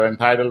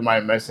entitled my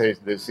message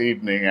this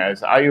evening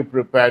as Are You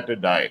Prepared to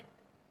Die?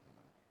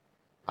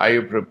 Are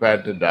you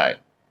prepared to die?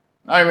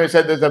 Now, you may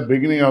say this is the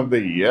beginning of the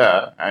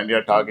year and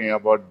you're talking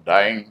about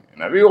dying.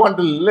 We want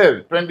to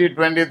live.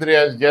 2023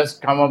 has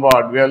just come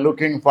about. We are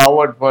looking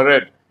forward for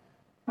it.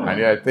 And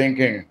you're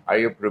thinking, are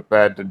you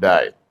prepared to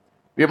die?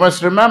 We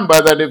must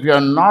remember that if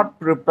you're not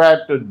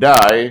prepared to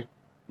die,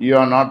 you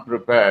are not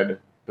prepared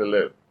to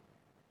live.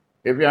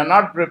 If you are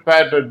not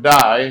prepared to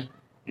die,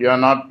 you are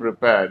not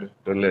prepared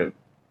to live.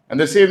 And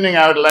this evening,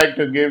 I would like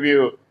to give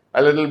you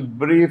a little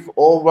brief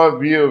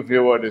overview, if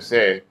you were to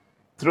say,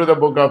 through the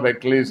book of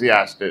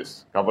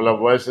Ecclesiastes. A couple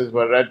of verses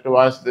were read to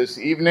us this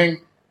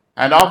evening,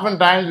 and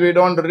oftentimes we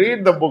don't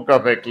read the book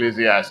of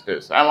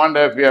Ecclesiastes. I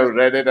wonder if you have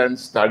read it and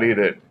studied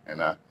it,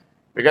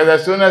 Because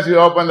as soon as you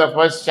open the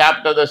first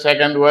chapter, the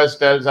second verse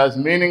tells us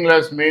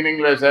meaningless,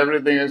 meaningless,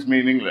 everything is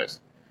meaningless.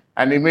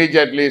 And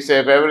immediately say,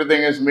 if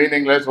everything is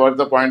meaningless, what's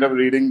the point of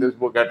reading this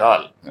book at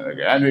all?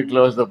 Okay, and we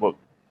close the book.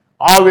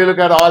 Or we look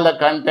at all the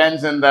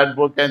contents in that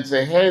book and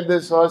say, hey,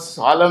 this was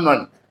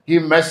Solomon. He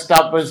messed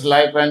up his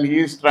life and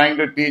he's trying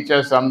to teach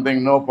us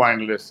something, no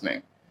point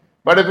listening.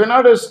 But if you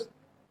notice,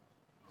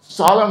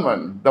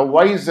 Solomon, the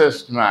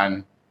wisest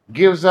man,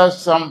 gives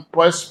us some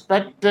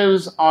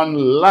perspectives on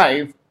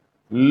life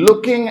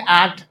looking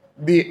at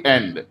the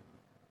end.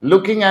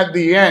 Looking at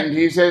the end,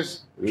 he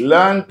says,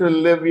 learn to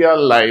live your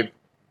life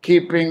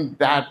keeping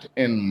that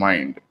in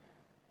mind.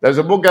 There's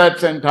a book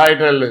that's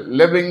entitled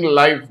Living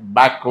Life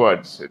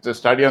Backwards. It's a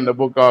study on the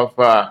book of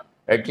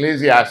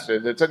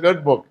Ecclesiastes. It's a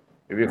good book.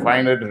 If you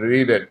find it,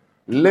 read it.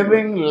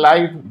 Living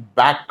life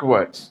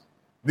backwards.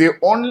 The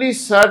only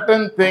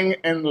certain thing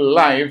in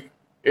life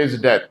is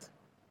death.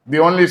 The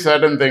only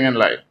certain thing in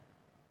life.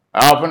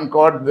 I often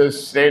quote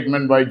this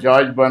statement by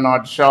George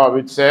Bernard Shaw,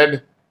 which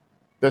said,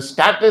 the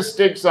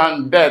statistics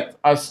on death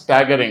are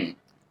staggering.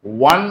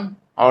 1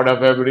 out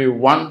of every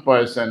 1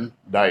 person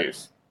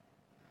dies.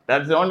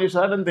 That's the only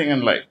certain thing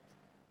in life.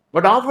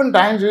 But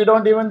oftentimes we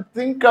don't even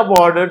think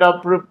about it or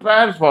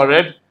prepare for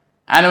it.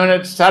 And when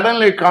it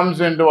suddenly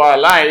comes into our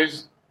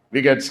lives,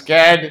 we get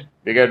scared,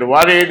 we get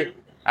worried,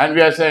 and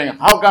we are saying,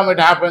 how come it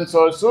happened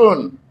so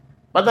soon?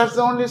 But that's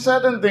the only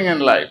certain thing in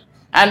life.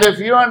 And if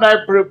you and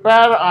I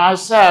prepare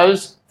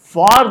ourselves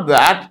for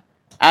that,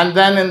 and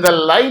then in the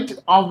light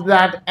of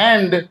that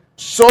end,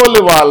 so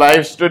live our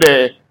lives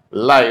today,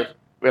 life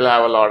will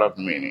have a lot of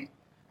meaning.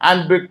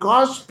 And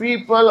because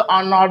people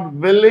are not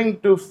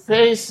willing to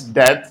face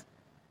death,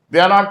 they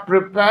are not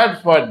prepared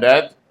for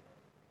death,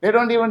 they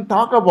don't even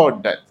talk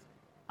about death.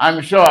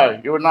 I'm sure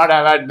you would not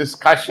have had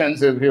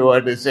discussions if you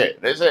were to say.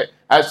 They say,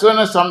 as soon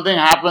as something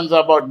happens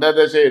about death,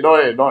 they say,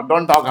 no,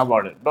 don't talk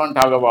about it. Don't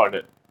talk about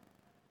it.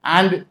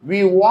 And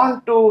we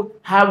want to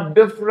have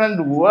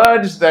different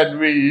words that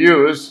we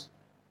use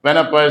when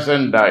a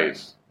person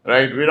dies,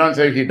 right? We don't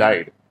say he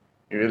died.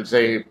 He will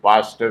say he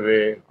passed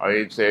away, or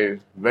he'd say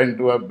went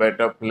to a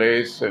better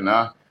place,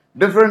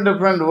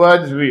 Different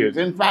words we use.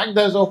 In fact,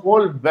 there's a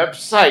whole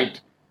website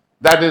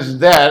that is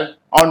there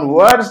on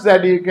words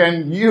that you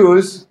can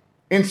use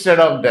instead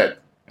of death.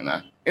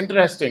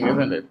 Interesting,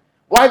 isn't it?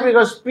 Why?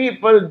 Because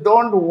people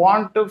don't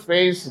want to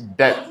face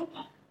death.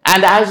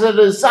 And as a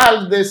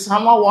result, they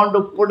somehow want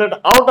to put it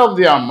out of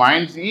their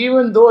minds,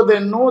 even though they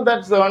know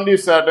that's the only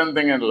certain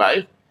thing in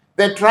life.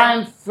 They try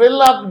and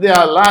fill up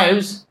their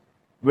lives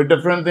with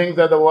different things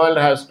that the world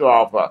has to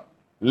offer.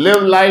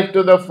 Live life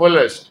to the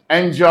fullest.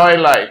 Enjoy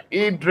life.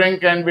 Eat,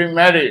 drink, and be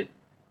merry.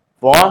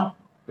 For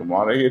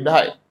tomorrow you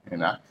die.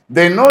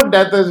 They know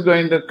death is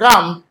going to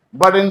come,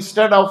 but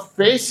instead of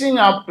facing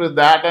up to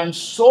that and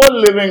so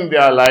living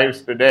their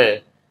lives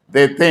today,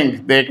 they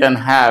think they can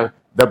have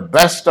the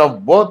best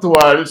of both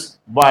worlds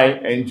by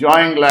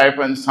enjoying life,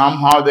 and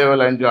somehow they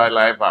will enjoy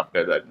life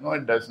after that. No,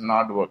 it does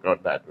not work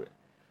out that way.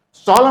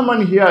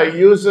 Solomon here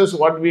uses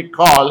what we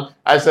call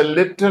as a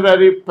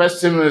literary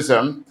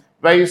pessimism,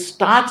 where he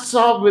starts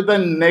off with a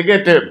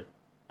negative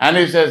and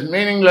he says,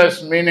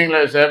 meaningless,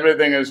 meaningless,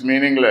 everything is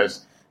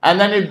meaningless. And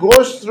then he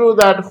goes through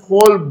that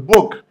whole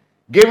book,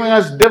 giving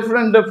us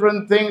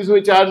different things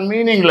which are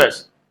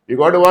meaningless. You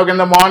go to work in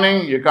the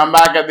morning, you come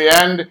back at the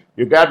end,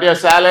 you get your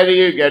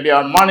salary, you get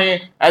your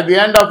money. At the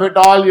end of it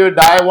all, you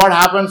die. What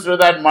happens to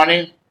that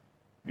money?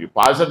 You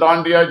pass it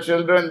on to your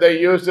children, they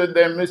use it,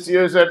 they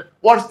misuse it.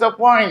 What's the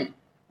point?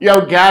 You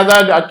have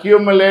gathered,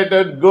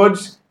 accumulated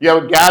goods, you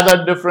have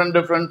gathered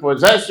different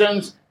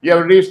possessions, you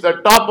have reached the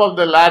top of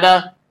the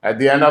ladder. At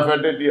the end of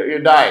it, you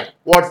die.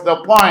 What's the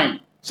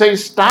point? So he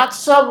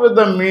starts off with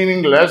the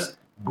meaningless,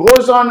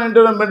 goes on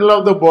into the middle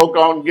of the book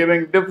on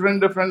giving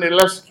different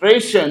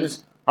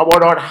illustrations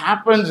about what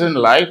happens in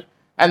life,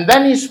 and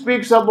then he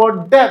speaks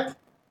about death.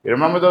 You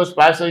remember those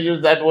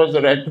passages that was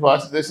read to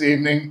us this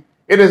evening?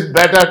 It is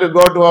better to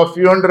go to a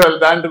funeral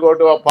than to go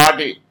to a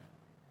party.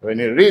 When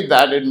you read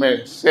that, it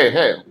may say,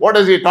 hey, what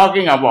is he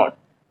talking about?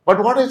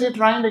 But what is he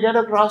trying to get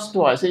across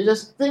to us? He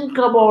just think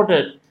about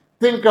it.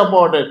 Think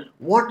about it.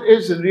 What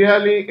is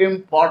really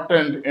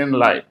important in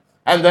life?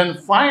 And then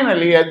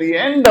finally, at the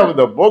end of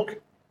the book,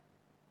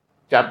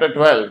 chapter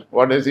 12,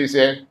 what does he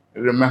say?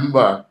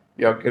 Remember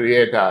your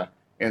Creator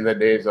in the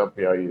days of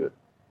your youth.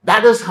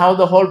 That is how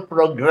the whole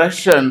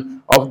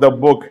progression of the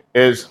book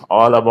is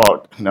all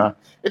about.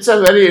 It's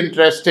a very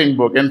interesting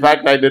book. In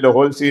fact, I did a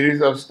whole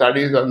series of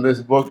studies on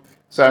this book,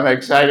 so I'm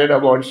excited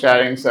about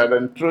sharing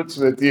certain truths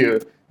with you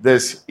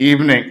this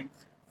evening.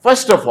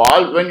 First of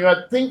all, when you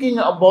are thinking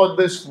about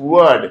this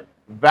word,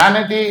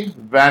 vanity,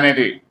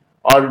 vanity,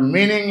 or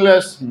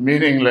meaningless,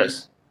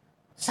 meaningless,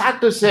 sad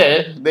to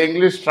say, the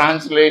English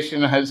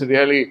translation has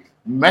really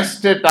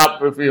messed it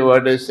up, if you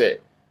were to say.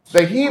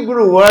 The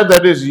Hebrew word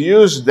that is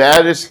used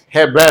there is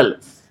hebel,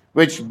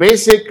 which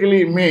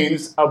basically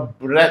means a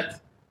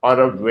breath or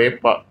a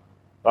vapor.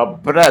 A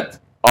breath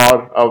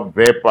or a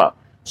vapor.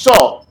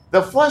 So,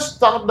 the first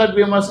thought that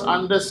we must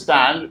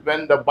understand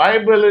when the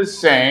Bible is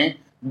saying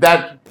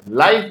that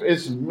life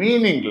is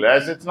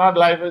meaningless, it's not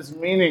life is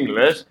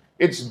meaningless,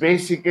 it's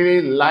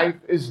basically life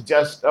is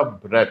just a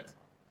breath.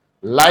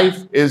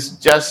 Life is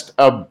just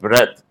a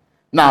breath.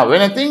 Now,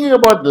 when I'm thinking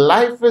about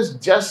life is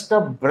just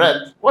a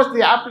breath, what's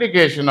the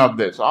application of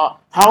this?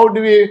 How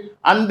do we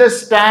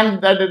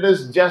understand that it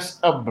is just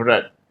a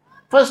breath?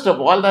 First of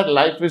all, that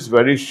life is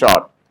very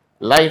short.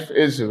 Life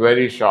is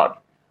very short.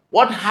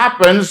 What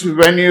happens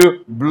when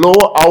you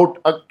blow out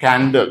a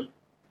candle?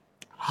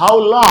 How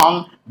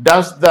long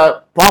does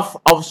the puff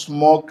of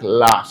smoke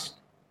last?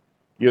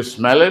 You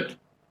smell it,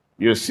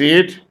 you see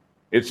it,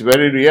 it's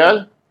very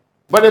real,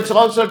 but it's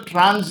also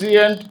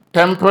transient,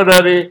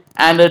 temporary,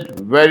 and it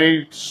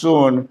very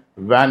soon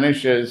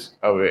vanishes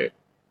away.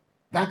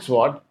 That's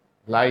what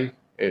life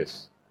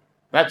is.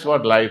 That's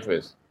what life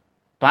is.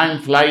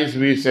 Time flies,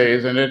 we say,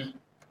 isn't it?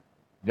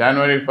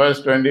 January 1st,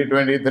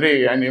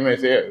 2023, and you may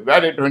say,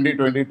 where did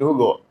 2022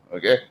 go?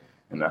 Okay?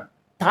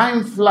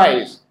 Time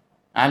flies,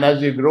 and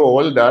as you grow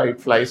older,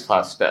 it flies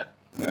faster.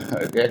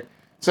 Okay?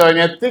 So when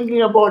you're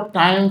thinking about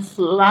time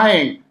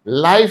flying,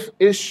 life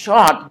is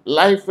short.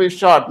 Life is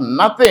short.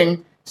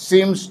 Nothing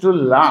seems to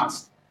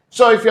last.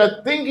 So if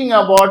you're thinking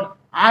about,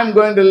 I'm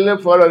going to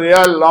live for a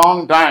real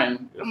long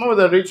time, remember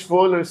the rich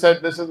fool who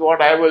said, this is what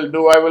I will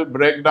do. I will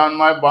break down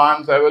my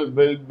barns. I will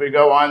build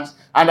bigger ones.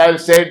 And I'll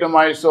say to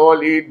my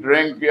soul, eat,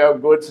 drink, you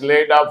have goods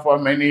laid up for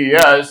many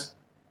years.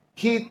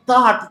 He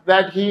thought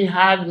that he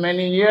had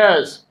many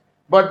years.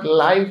 But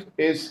life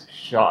is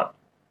short.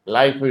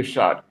 Life is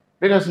short.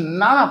 Because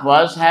none of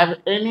us have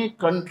any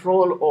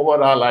control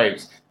over our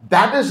lives.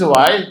 That is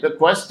why the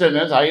question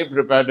is, are you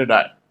prepared to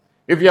die?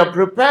 If you're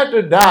prepared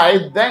to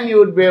die, then you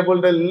would be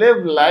able to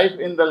live life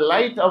in the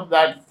light of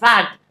that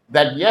fact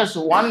that yes,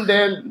 one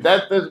day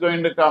death is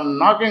going to come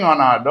knocking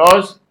on our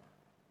doors.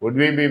 Would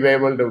we be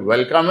able to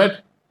welcome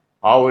it?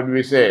 Or would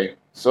we say,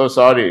 so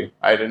sorry,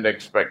 I didn't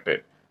expect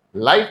it?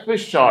 Life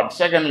is short.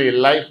 Secondly,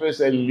 life is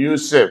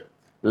elusive.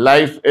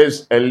 Life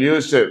is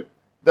elusive.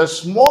 The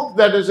smoke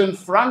that is in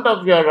front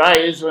of your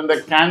eyes when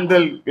the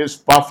candle is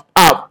puffed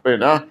up,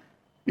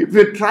 if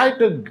you try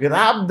to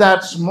grab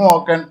that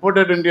smoke and put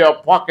it into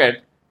your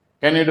pocket,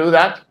 can you do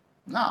that?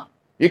 No.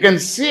 You can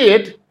see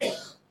it,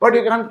 but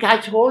you can't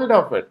catch hold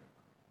of it.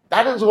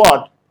 That is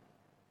what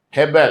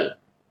hebel,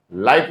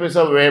 life is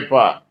a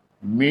vapor,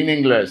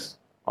 meaningless,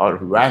 or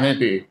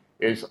vanity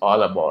is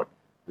all about.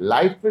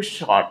 Life is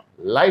short.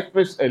 Life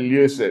is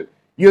elusive.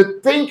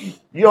 You think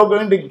you're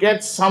going to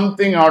get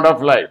something out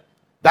of life.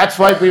 That's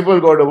why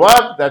people go to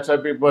work. That's why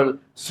people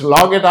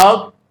slog it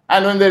out.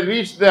 And when they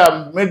reach their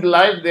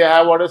midlife, they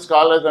have what is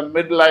called as a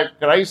midlife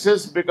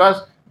crisis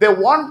because they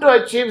want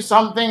to achieve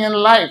something in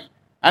life.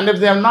 And if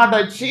they have not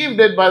achieved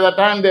it by the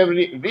time they've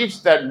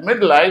reached that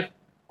midlife,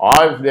 or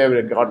if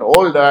they've got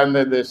older and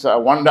they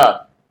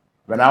wonder,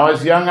 when I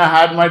was young, I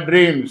had my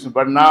dreams,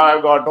 but now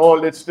I've got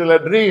old, it's still a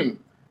dream.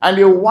 And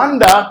you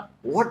wonder,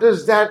 what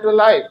is there to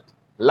life?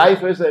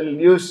 Life is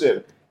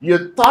elusive.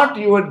 You thought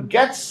you would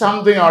get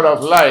something out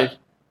of life,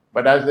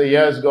 but as the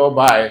years go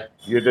by,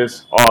 it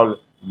is all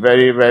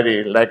very,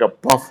 very like a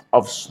puff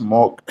of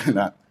smoke.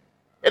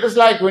 It is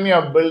like when you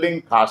are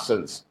building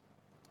castles.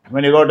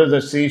 When you go to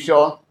the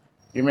seashore,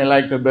 you may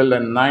like to build a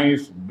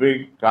nice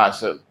big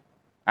castle.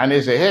 And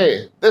you say,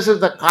 hey, this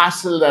is the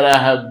castle that I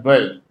have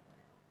built.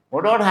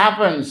 What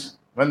happens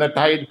when the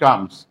tide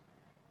comes?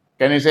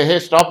 Can you say, hey,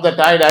 stop the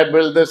tide, I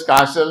built this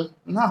castle?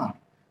 No.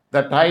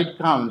 The tide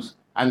comes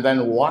and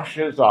then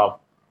washes off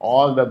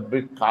all the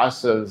big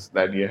castles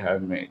that you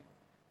have made.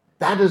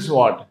 That is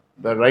what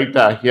the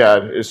writer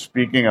here is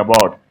speaking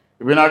about.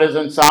 If you notice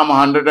in Psalm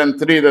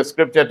 103, the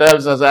scripture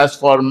tells us, as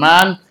for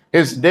man,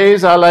 his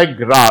days are like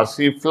grass.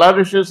 He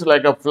flourishes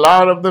like a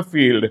flower of the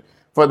field.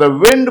 For the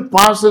wind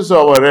passes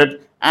over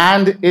it,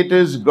 and it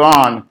is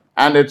gone,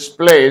 and its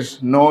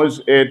place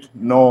knows it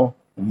no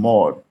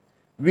more.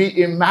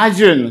 We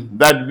imagine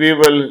that we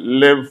will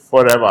live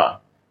forever.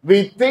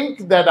 We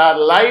think that our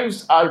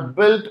lives are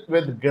built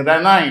with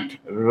granite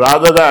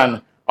rather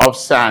than of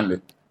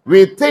sand.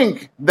 We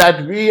think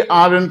that we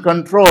are in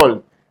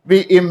control.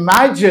 We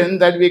imagine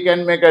that we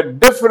can make a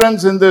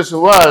difference in this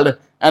world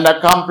and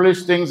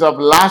accomplish things of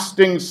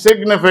lasting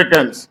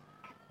significance.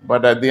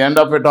 But at the end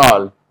of it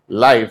all,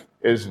 life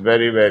is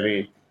very,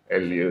 very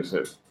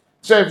elusive.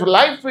 So if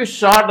life is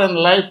short and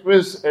life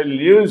is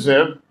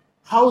elusive,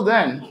 how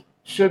then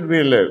should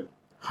we live?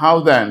 How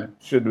then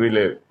should we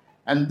live?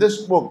 And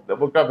this book, the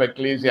book of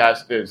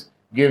Ecclesiastes,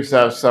 gives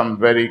us some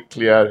very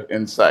clear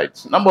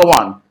insights. Number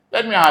one,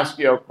 let me ask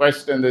you a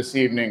question this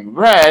evening.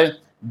 Where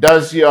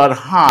does your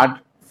heart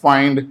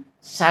find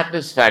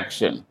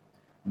satisfaction?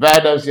 Where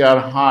does your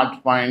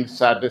heart find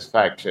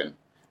satisfaction?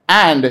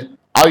 And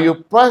are you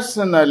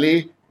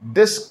personally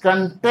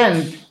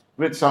discontent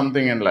with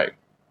something in life?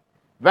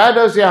 Where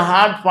does your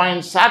heart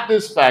find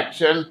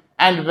satisfaction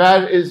and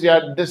where is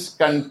your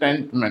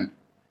discontentment?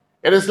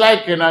 It is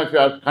like, if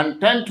your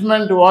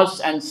contentment was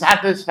and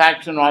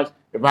satisfaction was,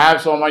 if I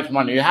have so much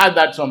money, you have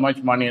that so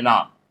much money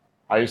now.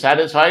 Are you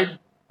satisfied?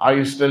 Are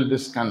you still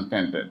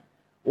discontented?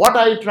 What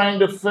are you trying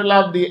to fill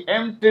up the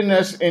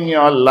emptiness in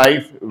your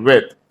life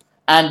with?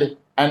 And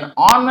an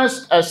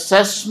honest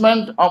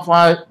assessment of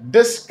our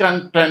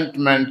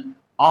discontentment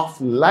of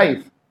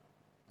life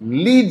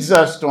leads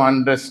us to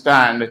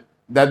understand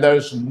that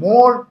there's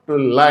more to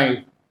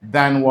life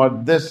than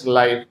what this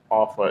life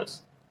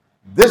offers.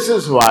 This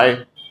is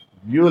why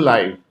view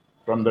life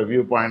from the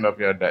viewpoint of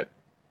your death.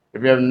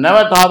 If you have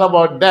never thought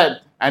about death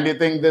and you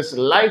think this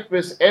life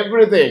is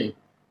everything,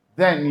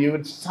 then you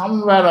would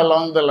somewhere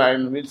along the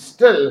line would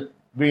still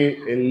be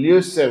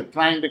elusive,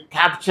 trying to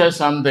capture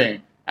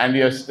something, and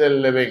you're still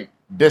living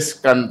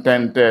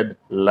discontented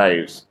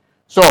lives.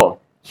 So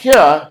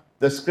here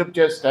the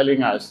scripture is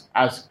telling us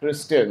as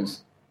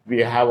Christians, we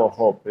have a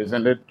hope,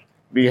 isn't it?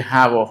 We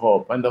have a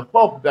hope. And the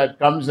hope that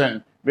comes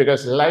in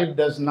because life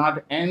does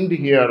not end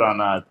here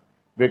on earth,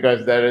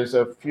 because there is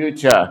a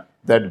future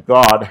that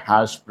God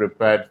has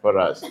prepared for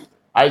us.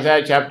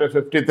 Isaiah chapter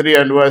 53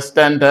 and verse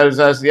 10 tells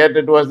us, "Yet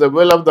it was the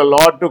will of the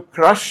Lord to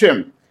crush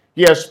him.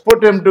 He has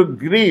put him to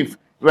grief.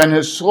 When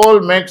his soul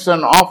makes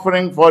an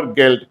offering for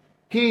guilt,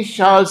 he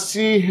shall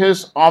see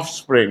his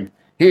offspring.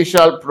 He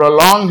shall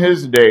prolong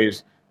his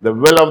days. The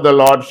will of the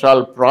Lord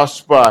shall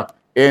prosper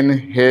in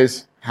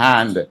his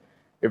hand."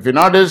 If you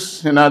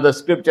notice, the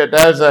scripture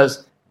tells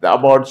us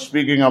about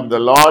speaking of the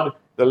Lord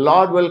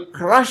will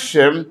crush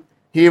him.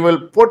 He will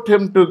put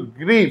him to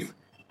grief.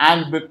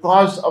 And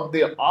because of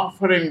the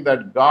offering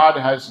that God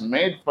has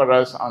made for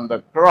us on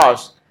the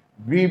cross,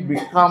 we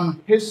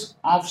become his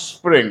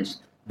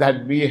offsprings,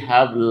 that we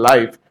have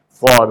life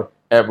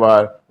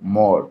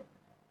forevermore.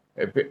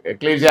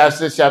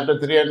 Ecclesiastes chapter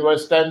 3 and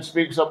verse 10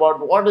 speaks about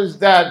what is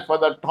that for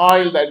the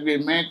toil that we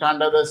make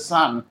under the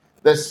sun.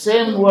 The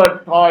same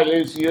word toil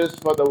is used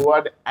for the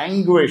word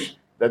anguish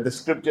that the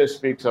scripture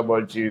speaks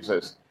about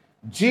Jesus.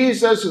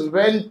 Jesus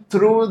went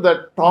through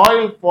the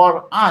toil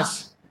for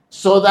us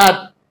so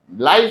that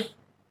life,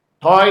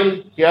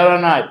 toil here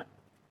on earth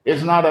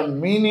is not a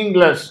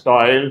meaningless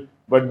toil,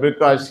 but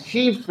because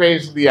he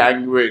faced the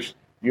anguish,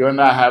 you and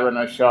I have an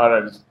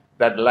assurance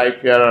that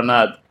life here on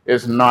earth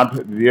is not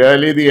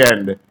really the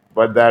end,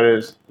 but there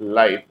is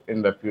life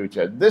in the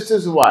future. This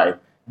is why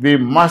we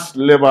must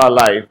live our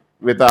life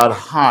with our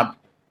heart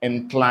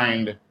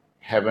inclined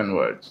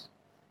heavenwards.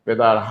 With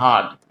our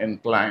heart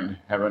inclined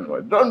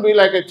heavenwards. Don't be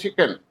like a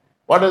chicken.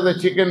 What does a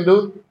chicken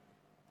do?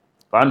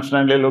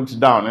 Constantly looks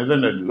down,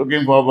 isn't it?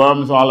 Looking for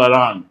worms all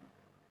around.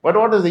 But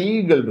what does the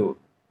eagle do?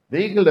 The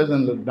eagle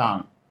doesn't look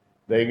down.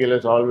 The eagle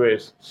is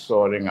always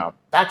soaring up.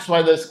 That's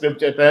why the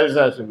scripture tells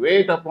us,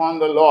 wait upon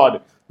the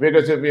Lord.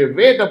 Because if we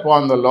wait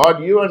upon the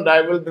Lord, you and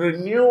I will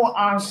renew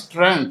our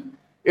strength.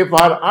 If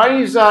our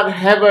eyes are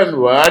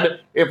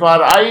heavenward, if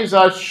our eyes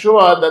are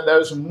sure that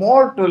there's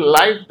more to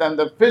life than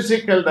the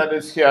physical that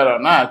is here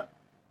on earth,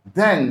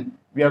 then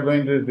we are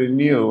going to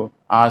renew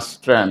our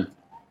strength.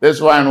 This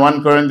is why in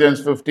 1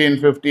 Corinthians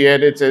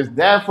 15:58 it says,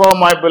 "Therefore,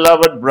 my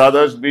beloved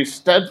brothers, be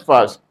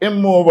steadfast,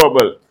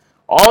 immovable,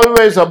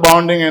 always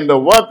abounding in the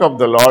work of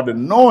the Lord,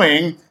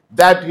 knowing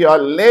that your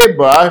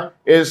labor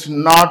is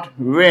not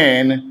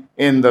vain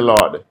in the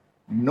Lord."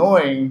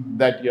 Knowing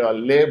that your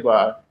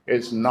labor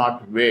is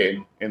not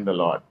vain in the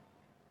Lord.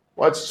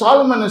 What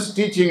Solomon is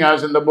teaching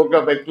us in the book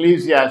of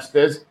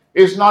Ecclesiastes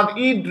is not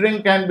eat,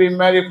 drink, and be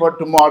merry, for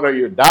tomorrow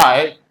you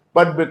die,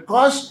 but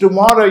because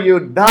tomorrow you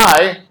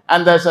die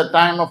and there's a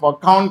time of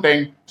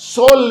accounting,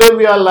 so live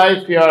your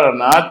life here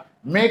on earth,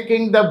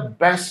 making the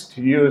best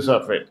use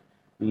of it.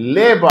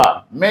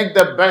 Labor, make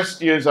the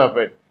best use of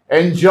it.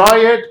 Enjoy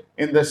it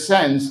in the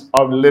sense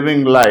of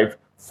living life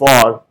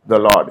for the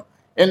Lord.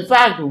 In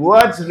fact,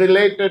 words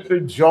related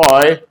to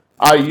joy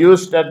are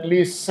used at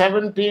least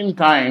 17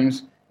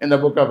 times in the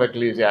book of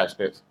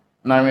Ecclesiastes.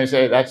 Now I may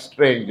say, that's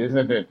strange,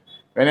 isn't it?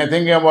 When you're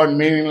thinking about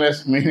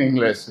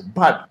meaningless.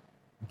 But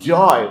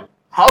joy,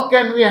 how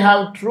can we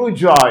have true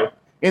joy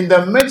in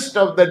the midst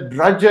of the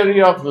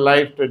drudgery of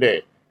life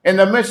today? In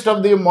the midst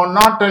of the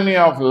monotony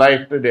of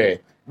life today?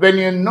 When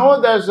you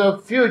know there's a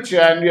future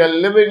and you're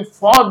living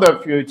for the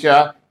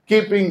future,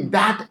 keeping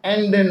that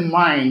end in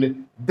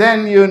mind,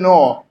 then you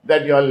know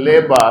that your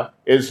labor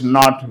is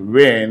not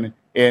vain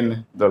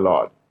in the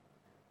Lord.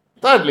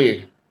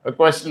 Thirdly, a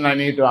question I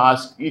need to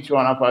ask each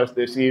one of us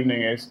this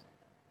evening is,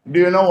 do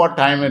you know what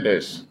time it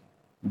is?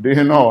 Do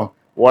you know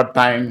what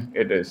time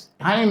it is?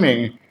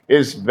 Timing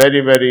is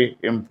very, very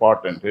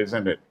important,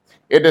 isn't it?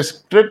 It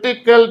is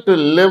critical to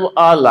live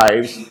our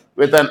lives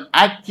with an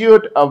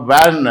acute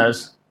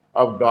awareness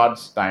of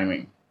God's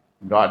timing.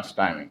 God's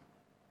timing.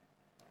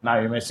 Now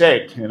you may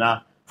say,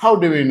 how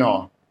do we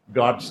know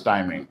God's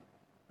timing?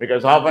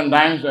 Because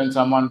oftentimes when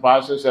someone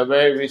passes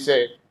away, we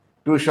say,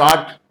 too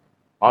short,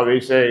 or we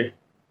say,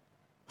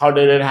 how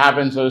did it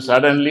happen so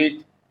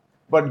suddenly?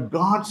 But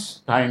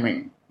God's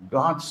timing,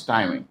 God's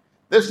timing.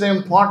 This is the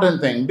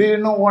important thing. Do you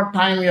know what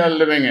time you are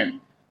living in?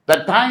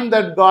 The time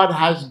that God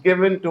has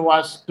given to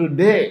us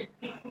today.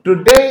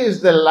 Today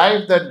is the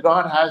life that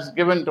God has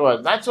given to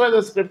us. That's why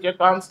the scripture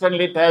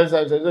constantly tells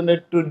us, isn't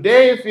it?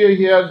 Today, if you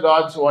hear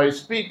God's voice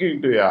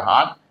speaking to your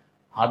heart,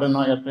 harden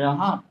not your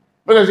heart.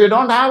 Because you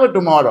don't have a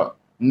tomorrow.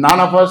 None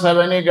of us have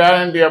any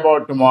guarantee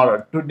about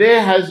tomorrow. Today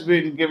has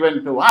been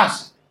given to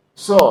us.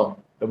 So,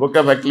 the book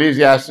of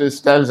Ecclesiastes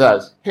tells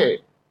us, hey,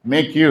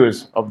 make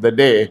use of the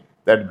day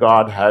that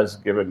God has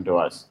given to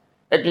us.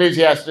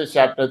 Ecclesiastes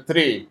chapter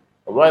 3,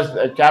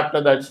 a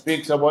chapter that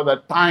speaks about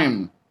the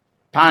time.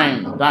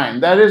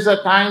 There is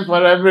a time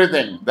for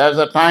everything. There's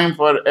a time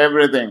for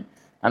everything.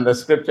 And the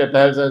scripture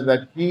tells us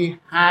that He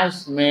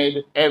has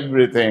made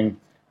everything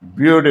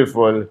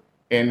beautiful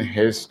in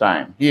His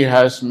time. He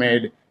has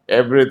made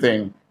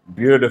everything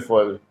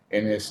beautiful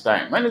in His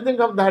time. When you think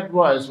of that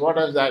verse, what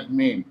does that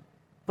mean?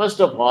 First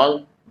of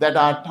all, that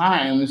our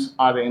times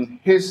are in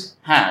His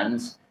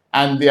hands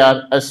and they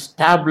are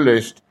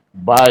established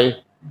by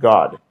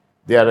God.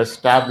 They are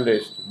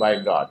established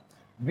by God.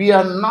 We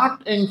are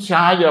not in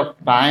charge of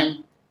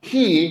time.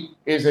 He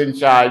is in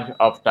charge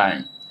of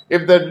time.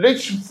 If the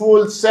rich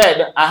fool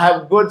said, I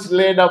have goods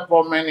laid up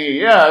for many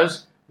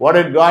years, what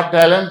did God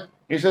tell him?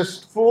 He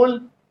says,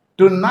 fool,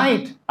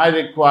 tonight I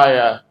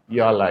require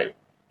your life.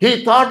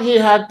 He thought he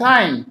had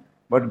time,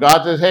 but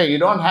God says, hey, you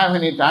don't have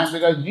any time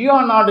because you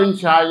are not in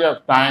charge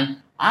of time.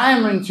 I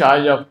am in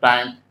charge of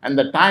time, and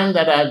the time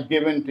that I have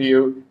given to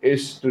you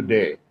is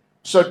today.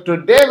 So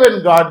today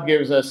when God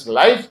gives us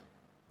life,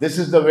 this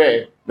is the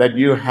way that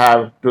you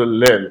have to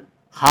live.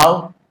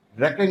 How?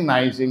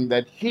 Recognizing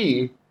that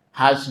He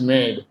has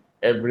made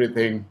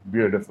everything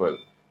beautiful.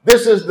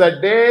 This is the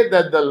day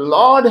that the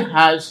Lord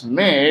has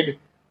made.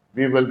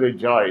 We will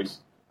rejoice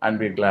and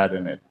be glad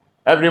in it.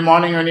 Every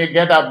morning when you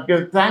get up,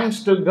 give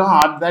thanks to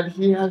God that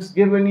He has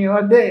given you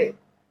a day.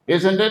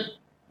 Isn't it?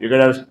 You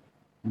could have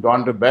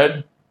gone to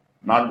bed,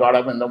 not got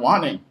up in the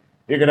morning.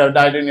 You could have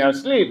died in your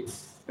sleep.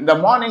 In the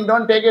morning,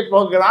 don't take it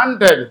for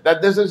granted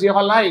that this is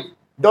your life.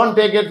 Don't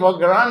take it for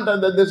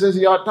granted that this is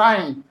your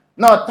time.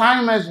 No,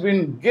 time has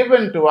been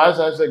given to us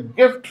as a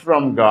gift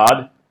from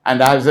God,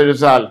 and as a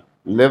result,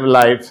 live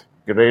life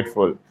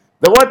grateful.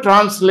 The word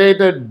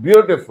translated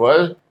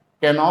beautiful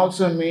can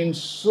also mean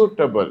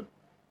suitable.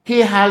 He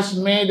has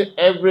made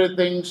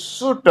everything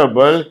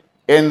suitable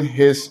in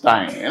His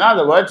time. In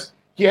other words,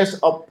 He has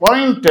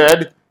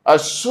appointed a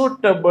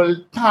suitable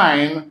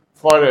time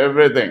for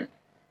everything.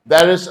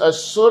 There is a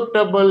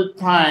suitable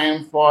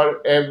time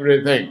for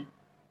everything.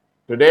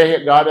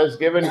 Today, God has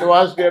given to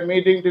us, we are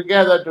meeting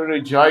together to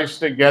rejoice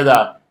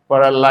together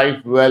for a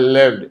life well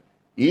lived.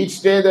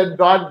 Each day that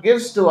God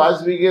gives to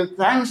us, we give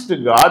thanks to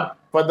God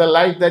for the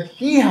life that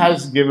He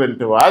has given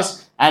to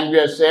us. And we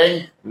are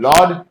saying,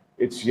 Lord,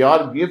 it's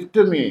your gift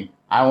to me.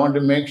 I want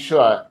to make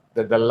sure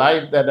that the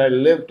life that I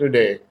live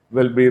today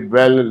will be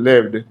well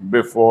lived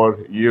before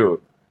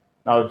you.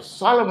 Now,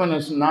 Solomon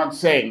is not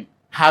saying,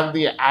 have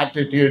the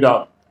attitude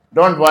of,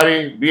 don't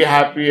worry, be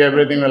happy,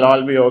 everything will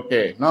all be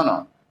okay.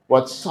 No.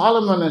 What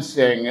Solomon is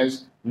saying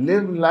is,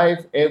 live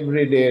life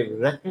every day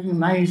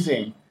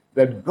recognizing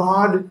that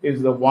God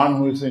is the one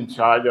who is in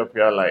charge of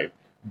your life.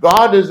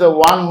 God is the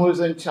one who is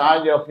in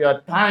charge of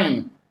your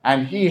time,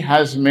 and He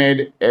has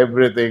made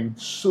everything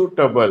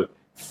suitable,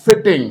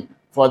 fitting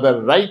for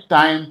the right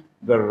time,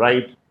 the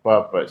right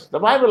purpose. The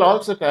Bible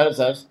also tells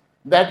us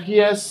that He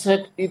has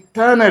set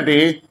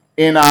eternity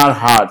in our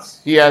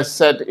hearts. He has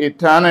set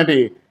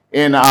eternity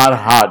in our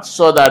hearts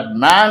so that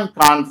man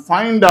can't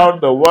find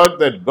out the work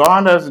that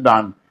God has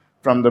done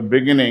from the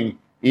beginning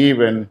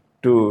even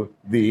to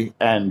the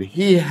end.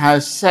 He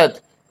has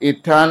set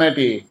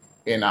eternity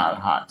in our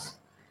hearts.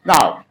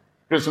 Now,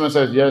 Christmas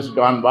has just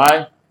gone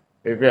by.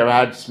 If you have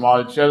had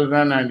small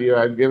children and you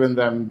have given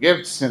them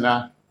gifts,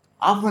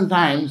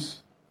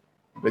 oftentimes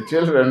the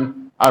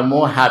children are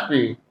more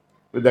happy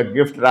with the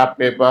gift wrap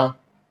paper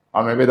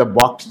or maybe the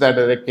box that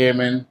they came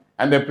in,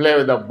 and they play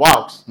with the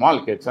box.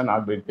 Small kids and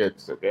not big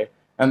kids, okay?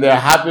 And they're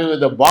happy with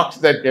the box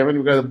that came in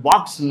because the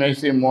box may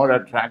seem more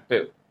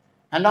attractive.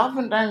 And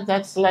oftentimes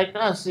that's like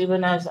us,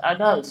 even as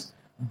adults.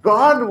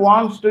 God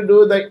wants to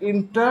do the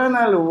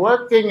internal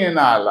working in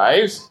our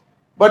lives,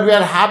 but we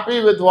are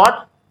happy with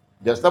what?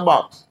 Just the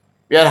box.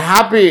 We are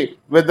happy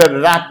with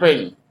the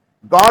wrapping.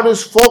 God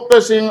is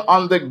focusing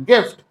on the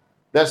gift,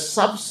 the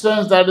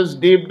substance that is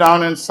deep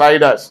down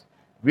inside us.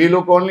 We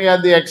look only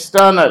at the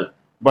external,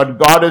 but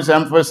God is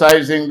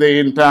emphasizing the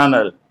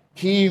internal.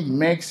 He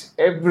makes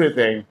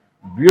everything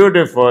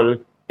beautiful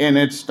in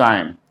its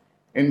time,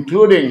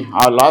 including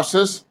our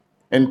losses,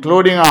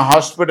 including our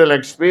hospital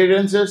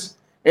experiences,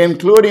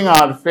 including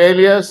our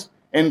failures,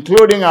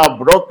 including our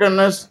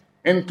brokenness,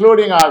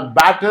 including our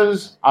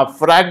battles, our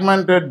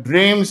fragmented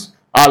dreams,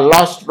 our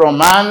lost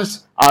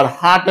romance, our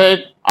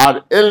heartache,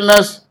 our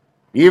illness,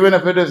 even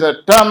if it is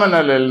a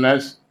terminal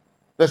illness.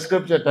 The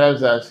scripture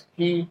tells us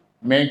he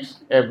makes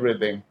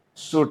everything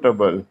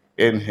suitable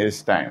in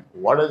his time.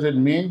 What does it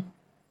mean?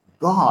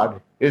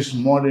 God is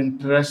more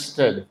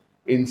interested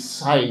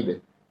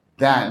inside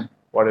than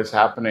what is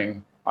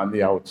happening on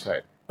the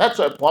outside. That's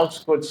why Paul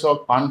could so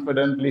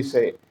confidently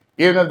say,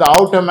 even if the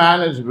outer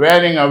man is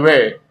wearing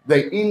away,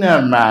 the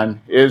inner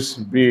man is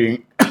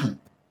being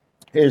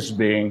is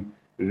being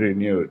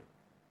renewed.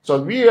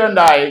 So you and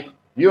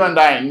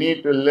I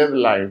need to live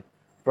life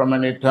from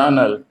an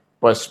eternal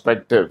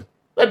perspective.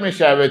 Let me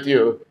share with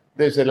you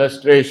this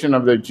illustration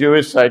of the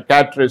Jewish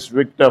psychiatrist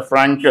Viktor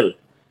Frankl,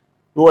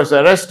 who was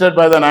arrested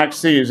by the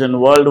Nazis in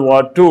World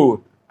War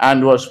II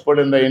and was put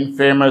in the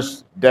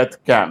infamous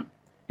death camp.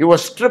 He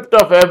was stripped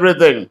of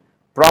everything: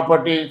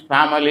 property,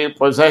 family,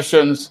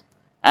 possessions,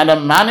 and a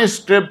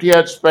manuscript he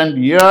had spent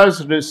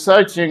years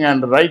researching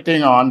and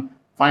writing on,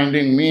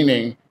 finding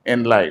meaning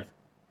in life.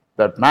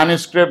 That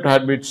manuscript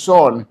had been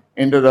sewn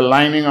into the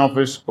lining of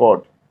his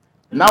coat.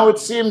 Now it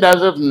seemed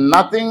as if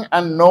nothing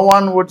and no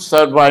one would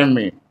survive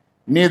me,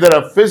 neither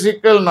a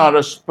physical nor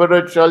a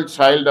spiritual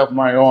child of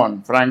my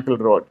own, Frankl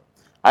wrote.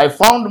 I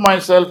found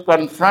myself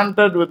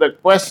confronted with the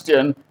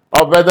question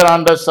of whether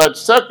under such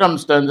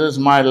circumstances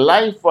my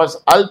life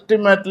was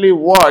ultimately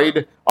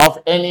void of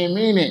any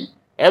meaning.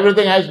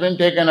 Everything has been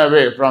taken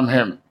away from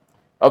him.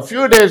 A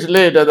few days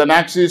later, the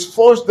Nazis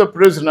forced the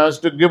prisoners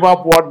to give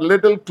up what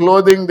little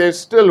clothing they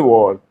still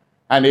wore.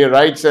 And he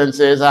writes and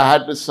says, I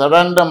had to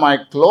surrender my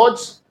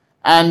clothes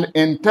and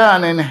in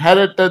turn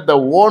inherited the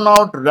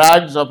worn-out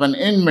rags of an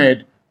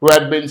inmate who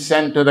had been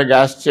sent to the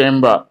gas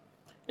chamber.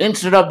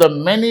 Instead of the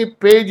many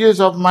pages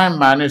of my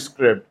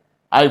manuscript,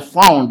 I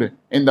found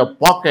in the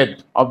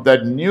pocket of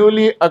that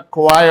newly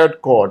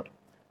acquired coat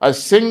a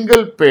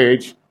single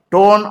page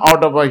torn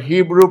out of a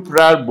Hebrew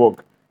prayer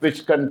book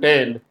which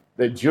contained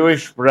the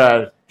Jewish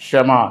prayer,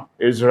 Shema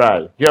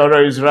Israel. Hear,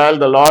 O Israel,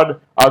 the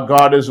Lord our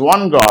God is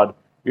one God.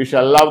 You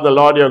shall love the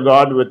Lord your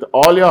God with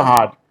all your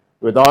heart,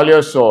 with all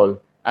your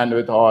soul, and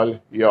with all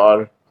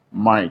your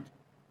might.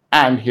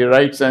 And he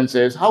writes and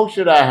says, how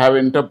should I have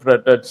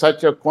interpreted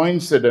such a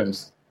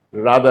coincidence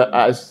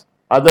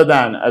other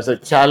than as a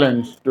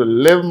challenge to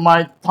live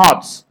my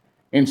thoughts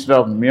instead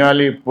of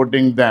merely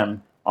putting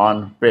them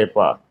on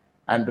paper?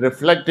 And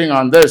reflecting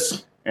on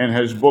this in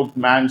his book,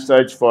 Man's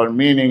Search for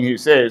Meaning, he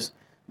says,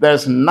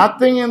 there's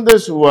nothing in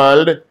this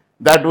world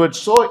that would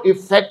so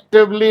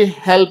effectively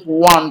help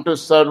one to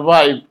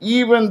survive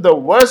even the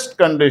worst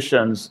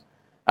conditions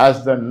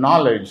as the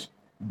knowledge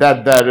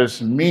that there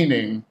is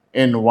meaning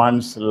in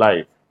one's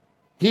life.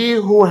 He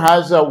who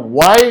has a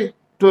why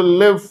to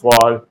live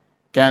for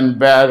can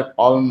bear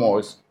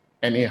almost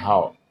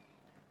anyhow.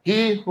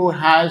 He who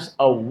has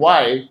a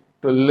why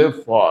to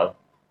live for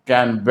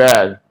can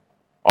bear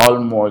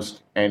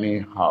almost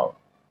anyhow.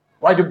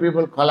 Why do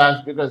people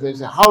collapse? Because they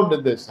say, how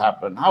did this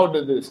happen? How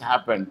did this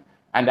happen?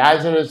 And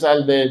as a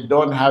result, they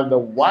don't have the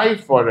why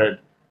for it.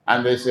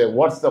 And they say,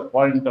 what's the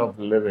point of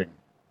living?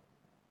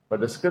 But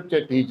the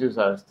scripture teaches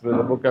us through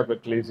the book of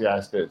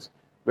Ecclesiastes,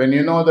 when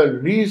you know the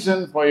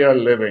reason for your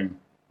living,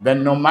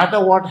 then no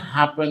matter what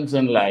happens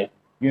in life,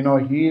 you know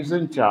he is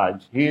in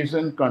charge, he is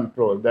in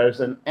control.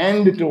 There's an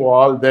end to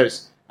all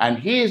this. And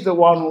he is the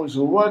one who's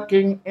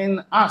working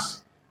in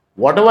us.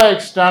 Whatever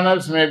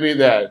externals may be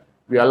there,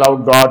 we allow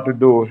God to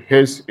do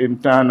his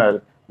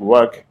internal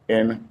work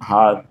in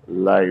our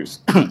lives.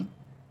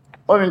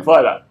 Moving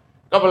further,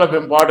 a couple of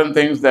important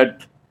things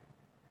that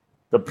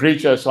the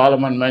preacher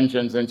Solomon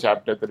mentions in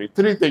chapter 3.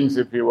 Three things,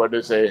 if you were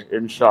to say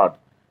in short.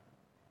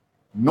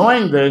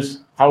 Knowing this,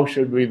 how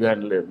should we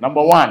then live?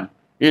 Number one,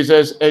 he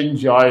says,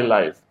 enjoy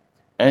life.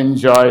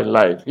 Enjoy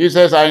life. He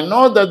says, I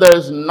know that there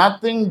is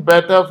nothing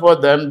better for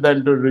them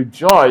than to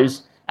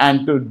rejoice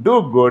and to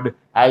do good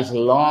as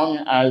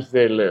long as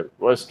they live.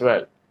 Verse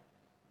 12.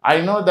 I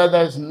know that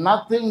there's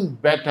nothing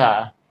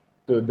better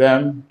to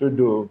them to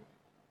do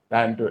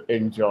than to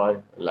enjoy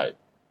life.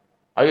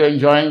 Are you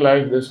enjoying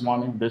life this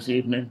morning, this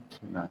evening?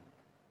 No.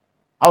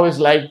 How is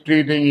life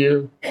treating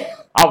you?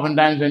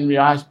 Oftentimes when we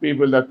ask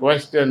people the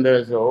question,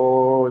 they say,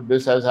 oh,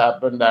 this has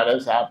happened, that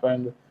has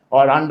happened,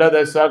 or under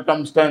the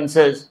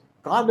circumstances.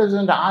 God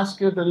doesn't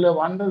ask you to live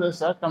under the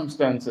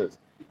circumstances.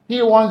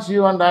 He wants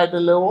you and I to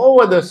live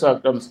over the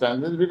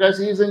circumstances because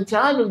he's in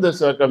charge of the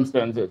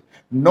circumstances.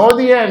 Know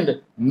the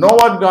end, know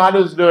what God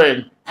is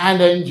doing,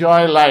 and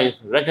enjoy life,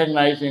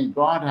 recognizing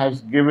God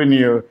has given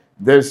you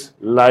this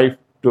life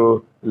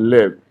to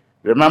live.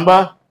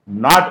 Remember,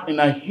 not in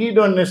a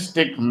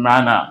hedonistic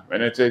manner.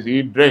 When it says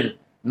eat, drink,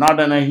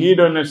 not in a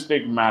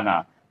hedonistic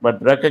manner,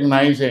 but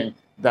recognizing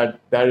that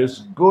there is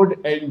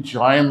good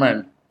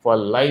enjoyment for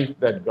life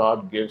that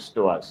God gives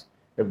to us.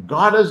 If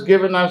God has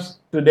given us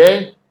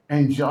today,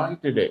 enjoy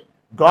today.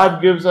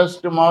 God gives us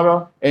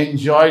tomorrow,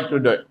 enjoy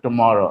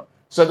tomorrow.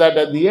 So that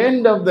at the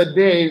end of the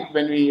day,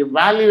 when we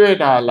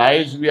evaluate our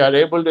lives, we are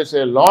able to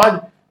say,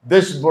 Lord,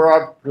 This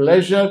brought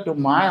pleasure to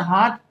my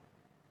heart,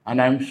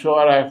 and I'm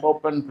sure, I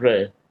hope and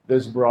pray,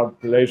 this brought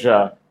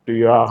pleasure to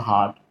your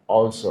heart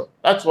also.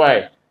 That's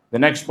why the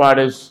next part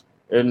is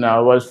in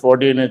verse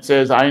 14. It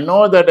says, I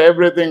know that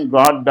everything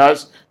God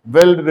does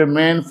will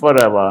remain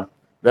forever.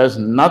 There's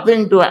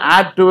nothing to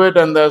add to it,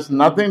 and there's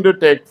nothing to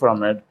take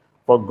from it.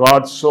 For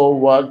God so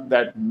worked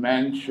that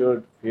men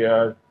should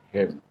fear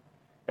him.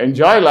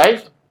 Enjoy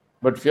life,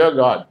 but fear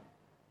God.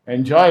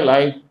 Enjoy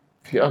life,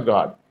 fear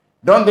God.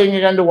 Don't think you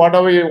can do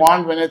whatever you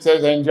want when it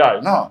says enjoy.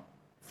 No,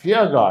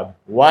 fear God.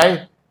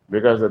 Why?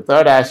 Because the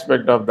third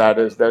aspect of that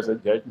is there's a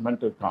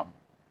judgment to come.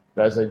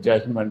 There's a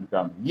judgment to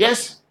come.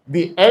 Yes,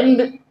 the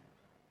end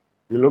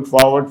you look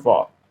forward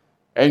for.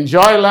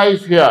 Enjoy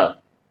life here,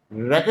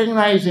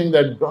 recognizing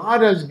that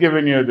God has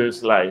given you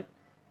this life,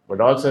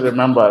 but also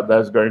remember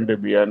there's going to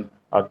be an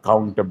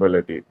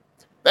accountability.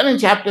 Then in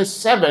chapter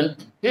 7,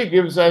 he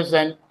gives us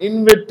an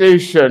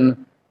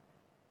invitation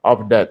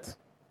of death.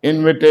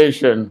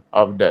 Invitation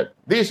of death.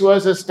 These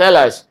verses tell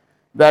us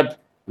that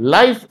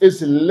life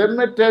is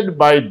limited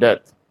by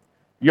death.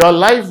 Your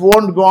life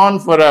won't go on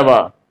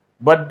forever.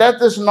 But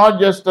death is not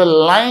just a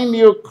line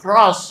you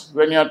cross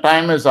when your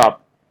time is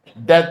up.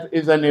 Death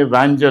is an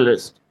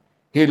evangelist.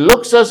 He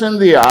looks us in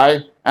the eye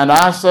and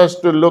asks us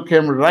to look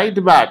him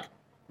right back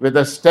with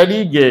a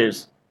steady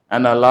gaze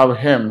and allow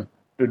him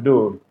to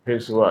do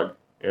his work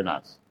in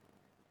us.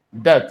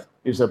 Death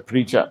is a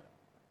preacher.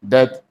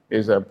 Death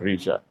is a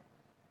preacher.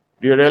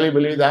 Do you really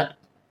believe that?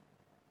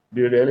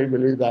 Do you really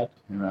believe that?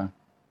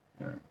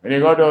 When you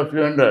go to a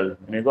funeral,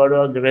 when you go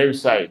to a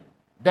graveside,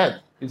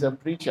 death is a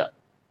preacher.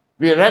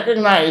 We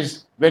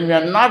recognize when we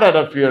are not at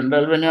a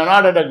funeral, when you're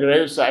not at a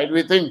graveside,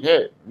 we think,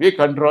 hey, we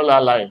control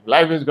our life.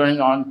 Life is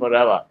going on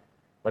forever.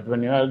 But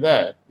when you are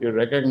there, you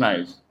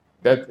recognize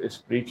death is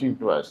preaching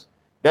to us.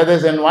 Death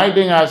is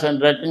inviting us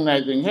and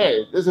recognizing,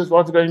 hey, this is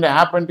what's going to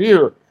happen to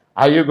you.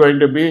 Are you going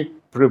to be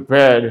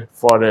prepared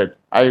for it?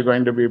 Are you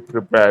going to be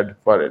prepared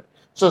for it?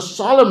 So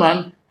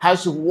Solomon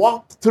has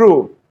walked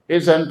through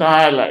his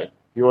entire life.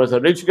 He was a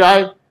rich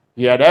guy.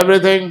 He had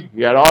everything.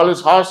 He had all his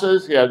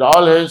horses. He had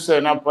all his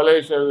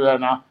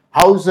palatial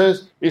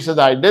houses. He said,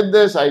 I did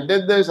this, I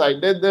did this, I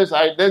did this,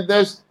 I did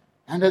this.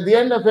 And at the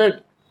end of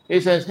it, he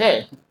says,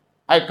 hey,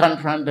 I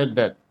confronted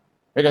death.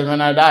 Because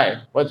when I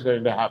die, what's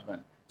going to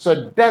happen?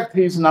 So death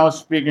he's now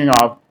speaking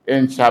of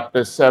in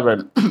chapter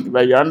 7,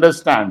 where you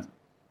understand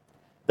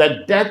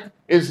that death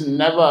is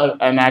never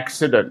an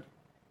accident.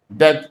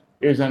 Death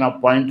is an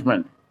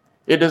appointment.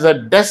 It is a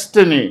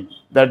destiny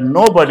that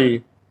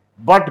nobody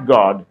but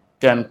God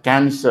can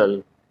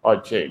cancel or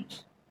change.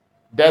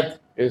 Death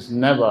is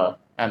never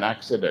an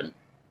accident.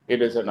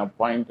 It is an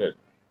appointed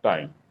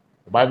time.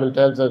 The Bible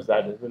tells us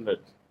that, isn't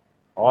it?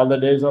 All the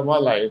days of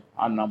our life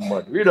are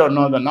numbered. We don't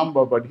know the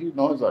number, but he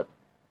knows it.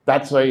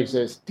 That's why he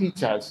says,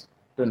 teach us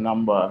to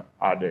number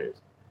our days.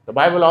 The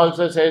Bible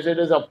also says it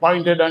is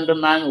appointed unto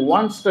man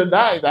once to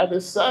die. That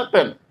is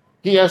certain.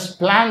 He has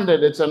planned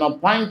it. It's an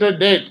appointed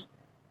date.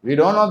 We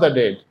don't know the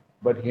date,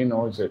 but he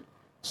knows it.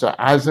 So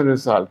as a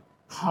result,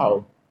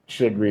 how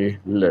should we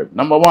live?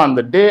 Number one,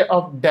 the day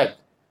of death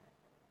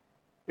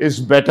is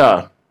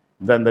better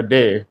than the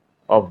day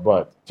of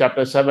birth.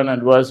 Chapter 7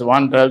 and verse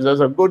 1 tells us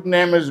a good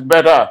name is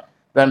better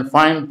than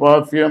fine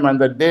perfume, and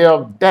the day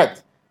of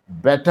death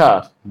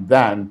better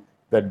than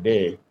the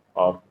day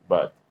of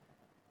birth.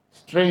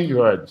 Strange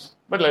words,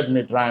 but let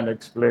me try and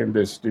explain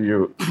this to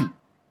you.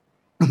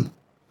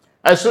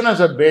 As soon as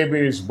a baby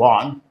is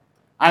born,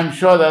 I'm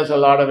sure there's a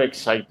lot of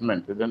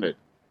excitement, isn't it?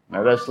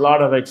 Now, there's a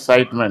lot of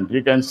excitement.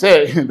 You can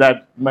say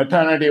that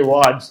maternity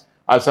wards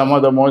are some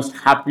of the most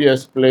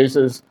happiest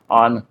places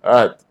on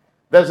earth.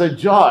 There's a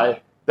joy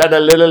that a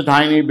little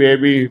tiny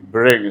baby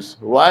brings.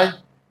 Why?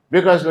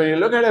 Because when you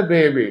look at a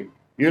baby,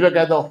 you look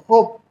at the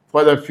hope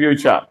for the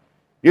future.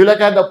 You look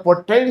at the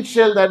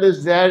potential that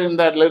is there in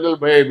that little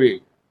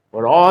baby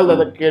for all that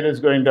the kid is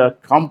going to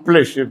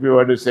accomplish, if you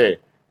were to say,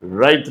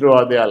 right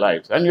throughout their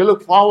lives. And you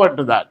look forward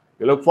to that.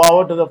 You look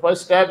forward to the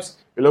first steps.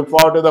 You look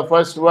forward to the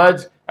first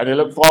words. And you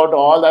look forward to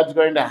all that's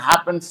going to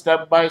happen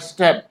step by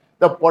step.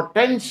 The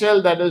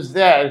potential that is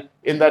there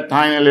in that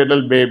tiny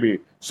little baby.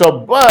 So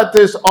birth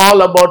is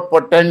all about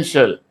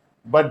potential.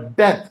 But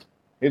death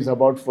is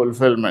about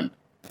fulfillment.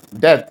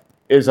 Death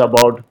is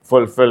about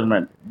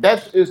fulfillment.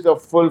 Death is the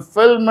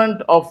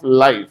fulfillment of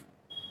life.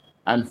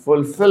 And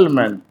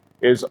fulfillment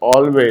is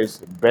always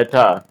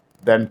better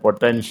than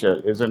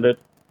potential, isn't it?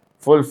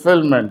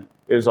 Fulfillment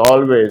is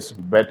always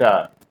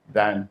better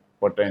than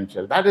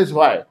potential. That is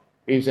why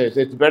he says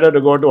it's better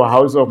to go to a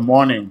house of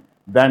mourning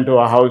than to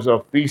a house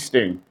of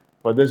feasting.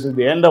 For this is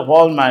the end of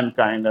all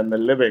mankind, and the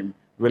living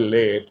will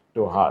lay it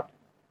to heart.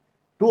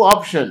 Two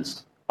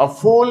options. A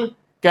fool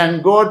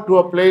can go to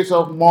a place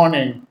of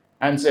mourning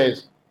and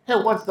says, hey,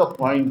 what's the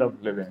point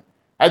of living?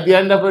 At the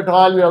end of it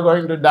all, we are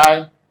going to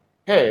die.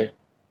 Hey,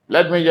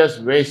 let me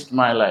just waste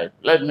my life.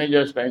 Let me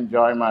just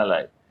enjoy my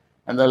life.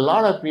 And there are a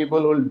lot of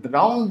people who will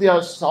drown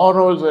their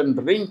sorrows in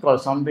drink or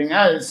something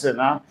else,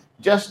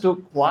 just to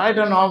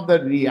quieten off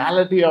the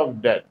reality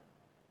of death.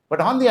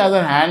 But on the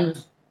other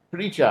hand,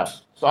 preacher,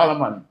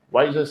 Solomon,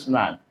 wisest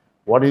man,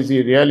 what is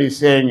he really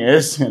saying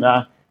is,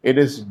 it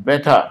is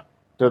better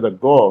to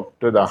go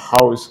to the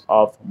house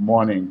of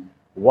mourning.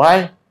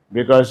 Why?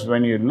 Because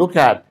when you look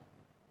at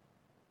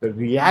the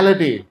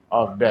reality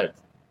of death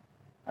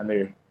and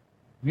you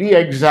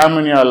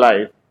re-examine your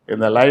life in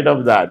the light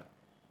of that,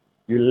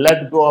 you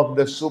let go of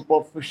the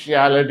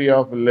superficiality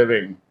of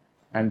living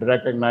and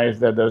recognize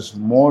that there's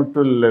more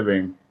to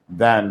living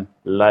than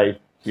life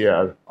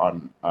here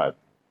on earth.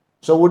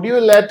 So, would you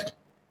let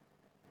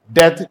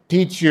death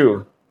teach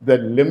you the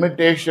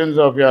limitations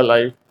of your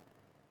life?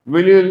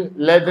 Will you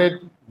let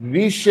it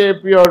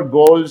reshape your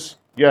goals,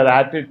 your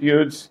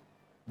attitudes,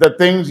 the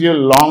things you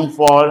long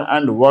for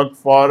and work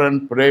for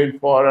and prayed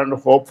for and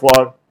hope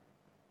for?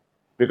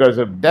 Because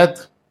if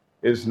death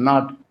is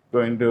not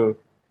going to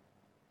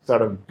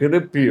sort of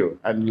grip you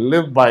and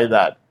live by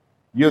that,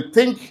 you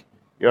think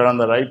you're on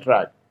the right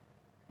track,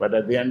 but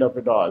at the end of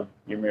it all,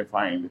 you may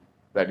find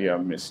that you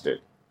have missed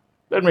it.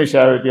 Let me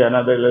share with you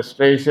another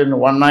illustration.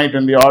 One night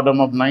in the autumn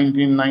of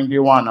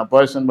 1991, a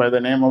person by the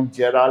name of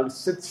Gerald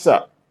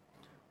Sitzer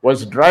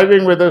was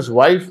driving with his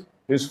wife,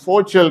 his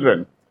 4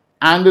 children,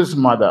 and his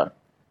mother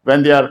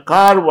when their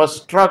car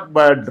was struck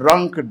by a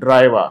drunk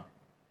driver.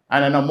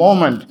 And in a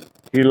moment,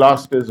 he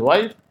lost his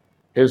wife,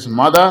 his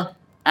mother,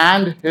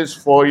 and his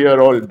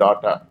 4-year-old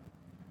daughter.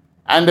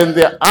 And in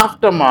the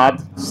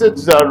aftermath,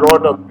 Sitzer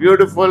wrote a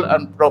beautiful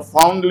and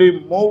profoundly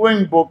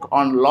moving book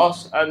on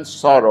loss and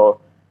sorrow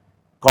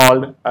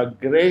called A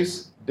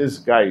Grace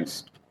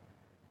Disguised.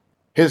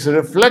 His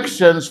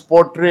reflections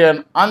portray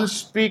an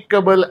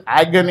unspeakable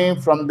agony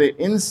from the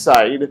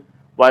inside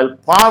while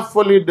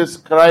powerfully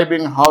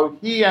describing how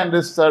he and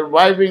his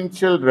surviving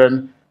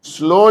children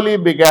slowly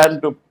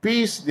began to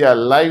piece their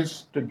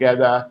lives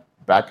together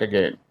back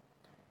again.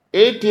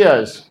 8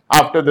 years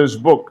after this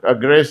book, A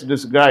Grace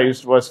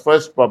Disguised, was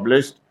first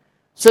published,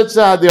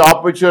 Sitzer had the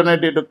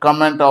opportunity to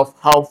comment of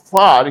how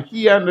far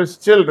he and his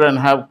children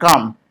have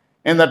come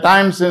in the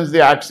time since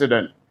the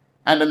accident.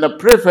 And in the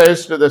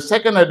preface to the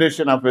second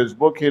edition of his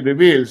book, he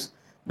reveals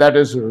that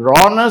his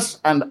rawness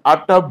and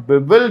utter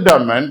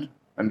bewilderment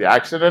when the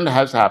accident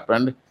has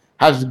happened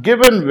has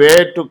given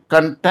way to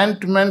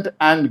contentment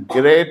and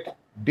great,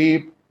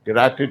 deep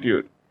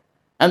gratitude.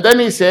 And then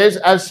he says,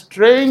 as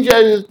strange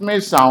as it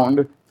may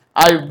sound,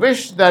 I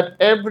wish that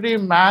every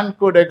man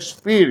could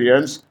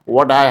experience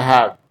what I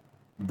have,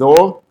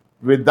 though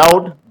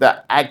without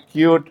the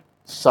acute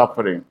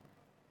suffering.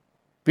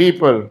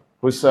 People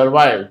who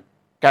survive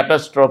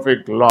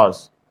catastrophic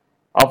loss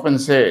often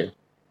say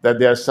that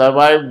they are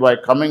survived by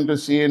coming to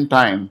see in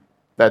time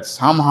that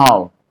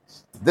somehow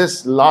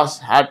this loss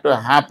had to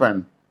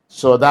happen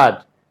so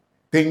that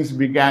things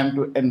began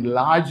to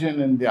enlarge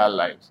in their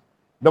lives.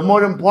 The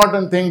more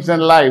important things in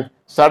life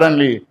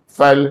suddenly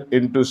fell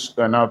into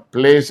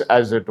place,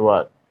 as it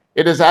were.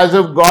 It is as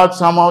if God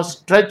somehow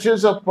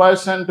stretches a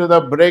person to the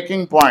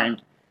breaking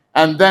point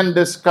and then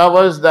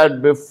discovers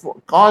that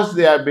because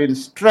they have been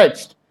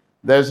stretched,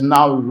 there's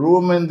now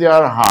room in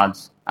their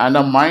hearts and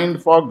a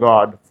mind for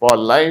God, for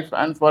life,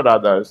 and for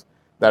others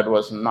that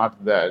was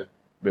not there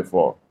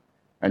before.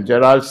 And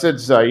Gerald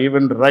Sitzer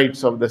even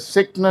writes of the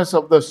sickness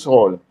of the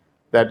soul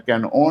that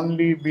can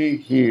only be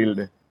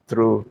healed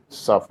through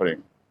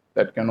suffering.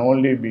 That can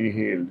only be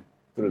healed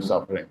through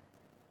suffering.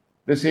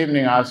 This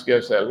evening, ask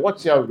yourself,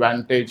 what's your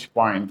vantage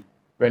point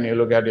when you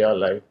look at your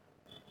life?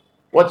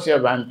 What's your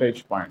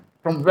vantage point?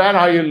 From where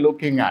are you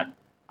looking at?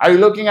 Are you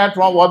looking at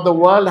from what the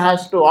world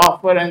has to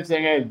offer and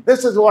saying, hey,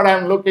 this is what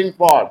I'm looking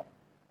for?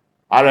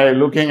 Or are you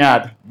looking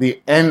at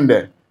the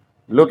end,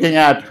 looking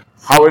at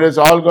how it is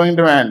all going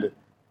to end,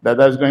 that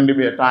there's going to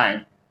be a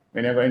time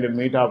when you're going to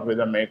meet up with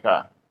the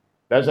Maker?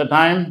 There's a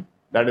time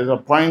that is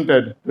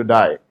appointed to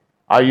die.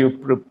 Are you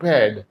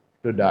prepared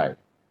to die?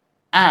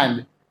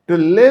 And to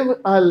live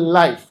a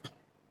life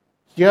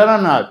here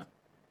on earth,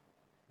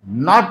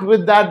 not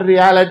with that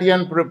reality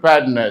and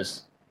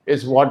preparedness,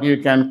 is what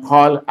you can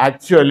call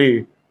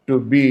actually to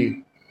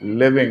be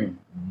living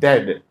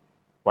dead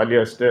while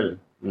you're still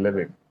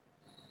living.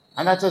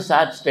 And that's a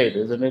sad state,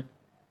 isn't it?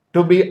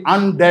 To be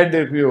undead,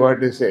 if you were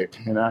to say.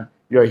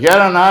 You're here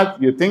on earth,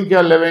 you think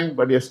you're living,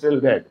 but you're still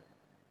dead.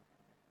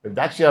 If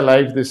that's your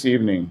life this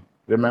evening,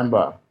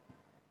 remember,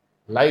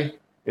 life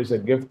is a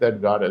gift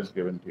that God has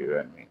given to you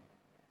and me.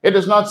 It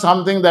is not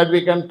something that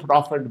we can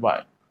profit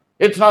by.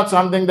 It's not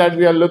something that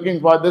we are looking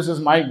for. This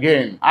is my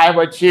gain. I've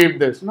achieved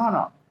this.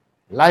 No.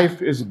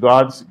 Life is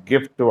God's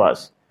gift to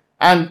us.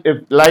 And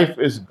if life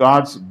is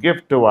God's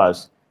gift to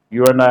us,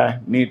 you and I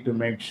need to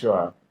make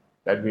sure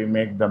that we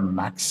make the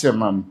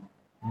maximum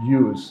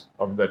use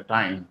of the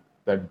time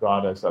that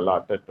God has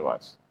allotted to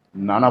us.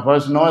 None of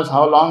us knows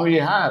how long we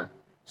have.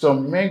 So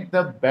make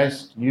the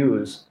best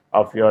use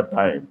of your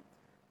time.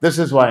 This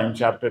is why in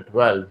chapter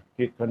 12,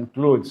 he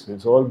concludes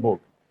his whole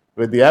book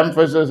with the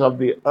emphasis of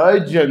the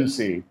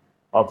urgency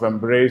of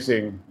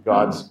embracing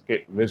God's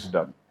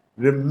wisdom.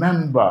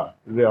 Remember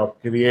your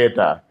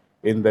Creator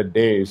in the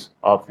days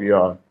of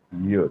your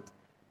youth.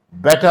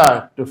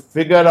 Better to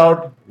figure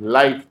out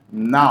life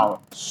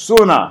now,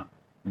 sooner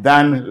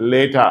than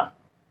later.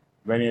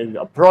 when you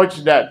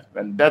approach death,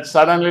 when death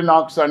suddenly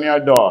knocks on your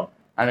door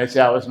and you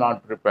say, I was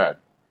not prepared.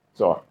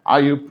 So,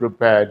 are you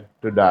prepared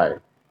to die?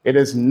 It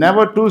is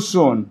never too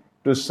soon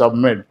to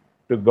submit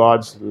to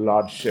God's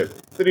lordship.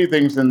 Three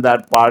things in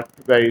that part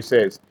where he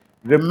says,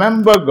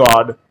 remember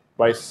God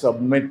by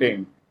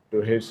submitting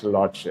to his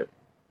lordship.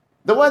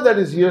 The word that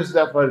is used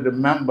there for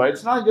remember,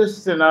 it's not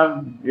just,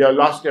 you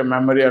lost your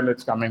memory and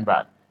it's coming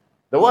back.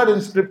 The word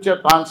in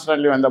scripture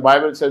constantly, when the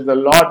Bible says the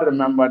Lord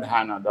remembered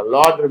Hannah, the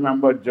Lord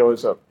remembered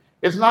Joseph,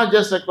 it's not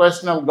just a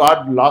question of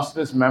God lost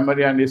his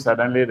memory and he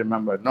suddenly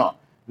remembered. No.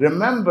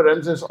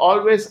 Remembrance is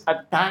always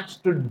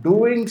attached to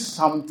doing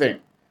something.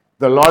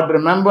 The Lord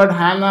remembered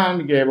Hannah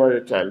and gave her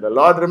a child. The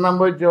Lord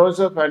remembered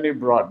Joseph and he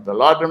brought. The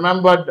Lord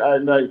remembered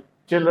the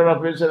children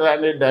of Israel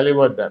and he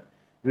delivered them.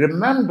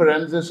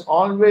 Remembrance is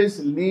always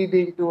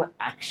leading to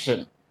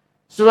action.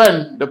 So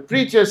when the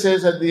preacher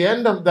says at the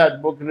end of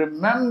that book,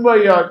 remember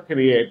your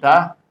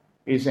Creator,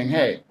 he's saying,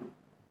 hey,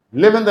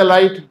 live in the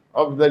light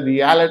of the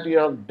reality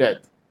of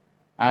death.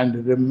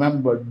 And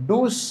remember,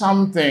 do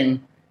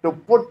something to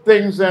put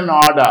things in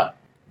order.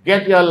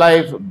 Get your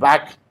life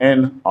back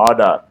in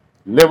order.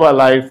 Live a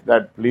life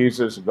that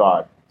pleases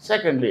God.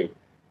 Secondly,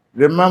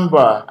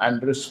 remember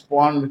and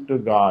respond to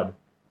God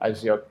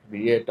as your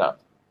Creator.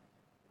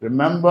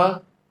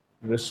 Remember,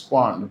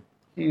 respond.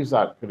 He is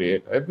our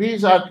Creator. If He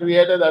is our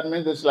Creator, that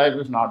means this life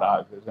is not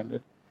ours, isn't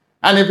it?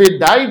 And if He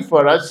died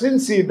for us,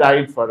 since He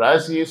died for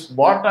us, He has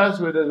bought us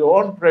with His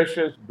own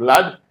precious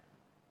blood.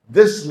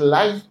 This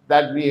life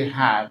that we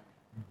have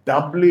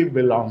doubly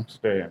belongs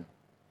to Him.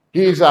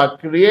 He is our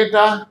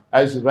Creator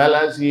as well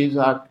as He is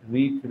our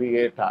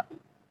recreator.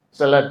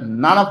 So let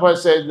none of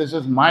us say, this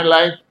is my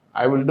life,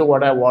 I will do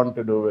what I want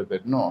to do with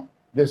it. No,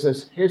 this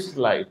is His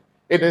life.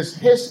 It is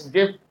His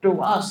gift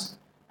to us.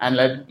 And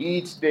let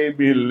each day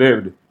be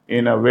lived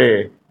in a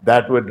way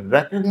that would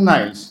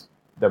recognize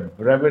the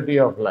brevity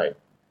of life.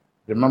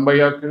 Remember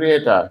your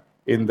Creator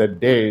in the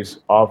days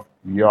of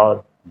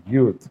your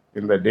youth.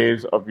 In the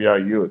days of your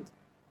youth.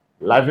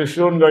 Life is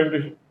soon going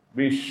to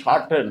be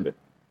shortened.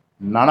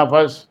 None of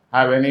us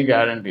have any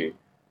guarantee.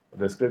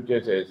 The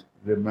scripture says,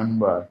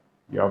 remember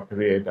your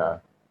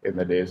Creator in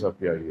the days of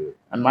your youth.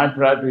 And my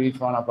prayer to each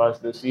one of us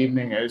this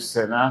evening is,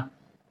 sinner,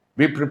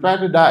 be prepared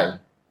to die.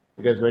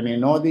 Because when you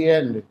know the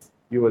end,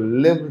 you will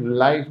live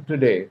life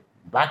today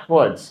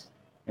backwards.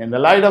 In the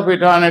light of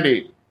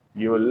eternity,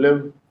 you will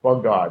live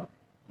for God.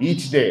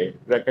 Each day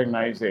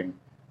recognizing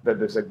that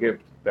there's a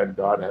gift that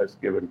God has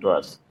given to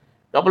us.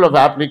 A couple of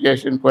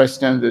application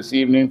questions this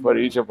evening for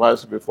each of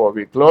us before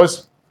we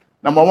close.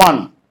 Number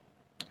one,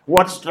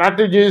 what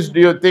strategies do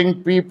you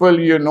think people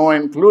you know,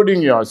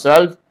 including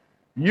yourself,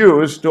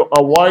 use to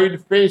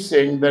avoid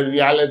facing the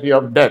reality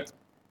of death?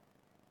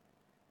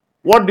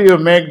 What do you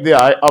make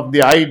of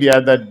the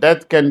idea that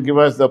death can give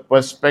us the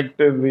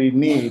perspective we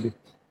need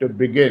to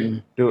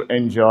begin to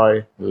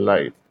enjoy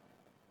life?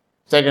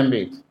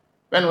 Secondly,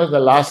 when was the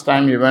last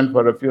time you went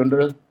for a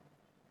funeral?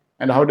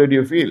 And how did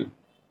you feel?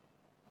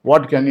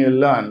 What can you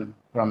learn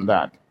from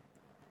that?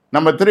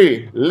 Number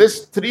three,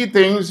 list three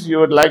things you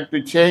would like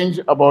to change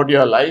about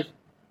your life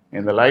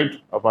in the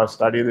light of our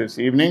study this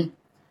evening,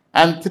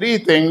 and three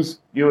things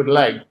you would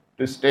like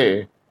to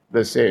stay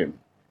the same.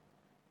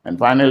 And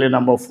finally,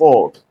 number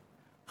four,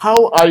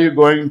 how are you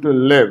going to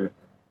live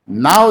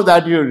now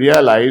that you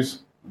realize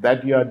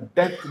that your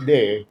death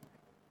day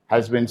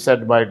has been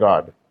set by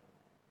God?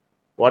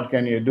 What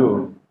can you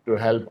do to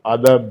help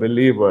other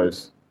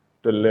believers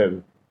to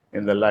live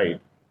in the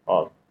light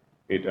of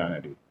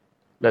eternity?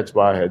 Let's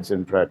bow our heads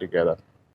in prayer together.